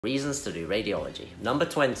Reasons to do radiology. Number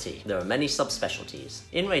 20. There are many subspecialties.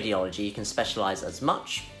 In radiology, you can specialize as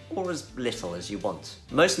much or as little as you want.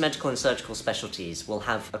 Most medical and surgical specialties will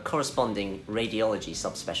have a corresponding radiology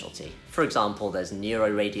subspecialty. For example, there's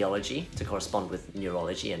neuroradiology to correspond with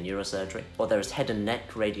neurology and neurosurgery, or there is head and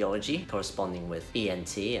neck radiology corresponding with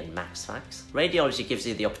ENT and max-fax. Radiology gives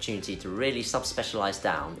you the opportunity to really subspecialize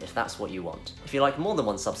down if that's what you want. If you like more than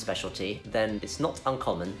one subspecialty, then it's not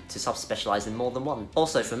uncommon to subspecialize in more than one.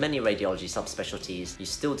 Also, for many radiology subspecialties, you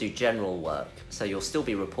still do general work, so you'll still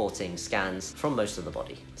be reporting scans from most of the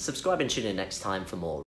body. Subscribe and tune in next time for more.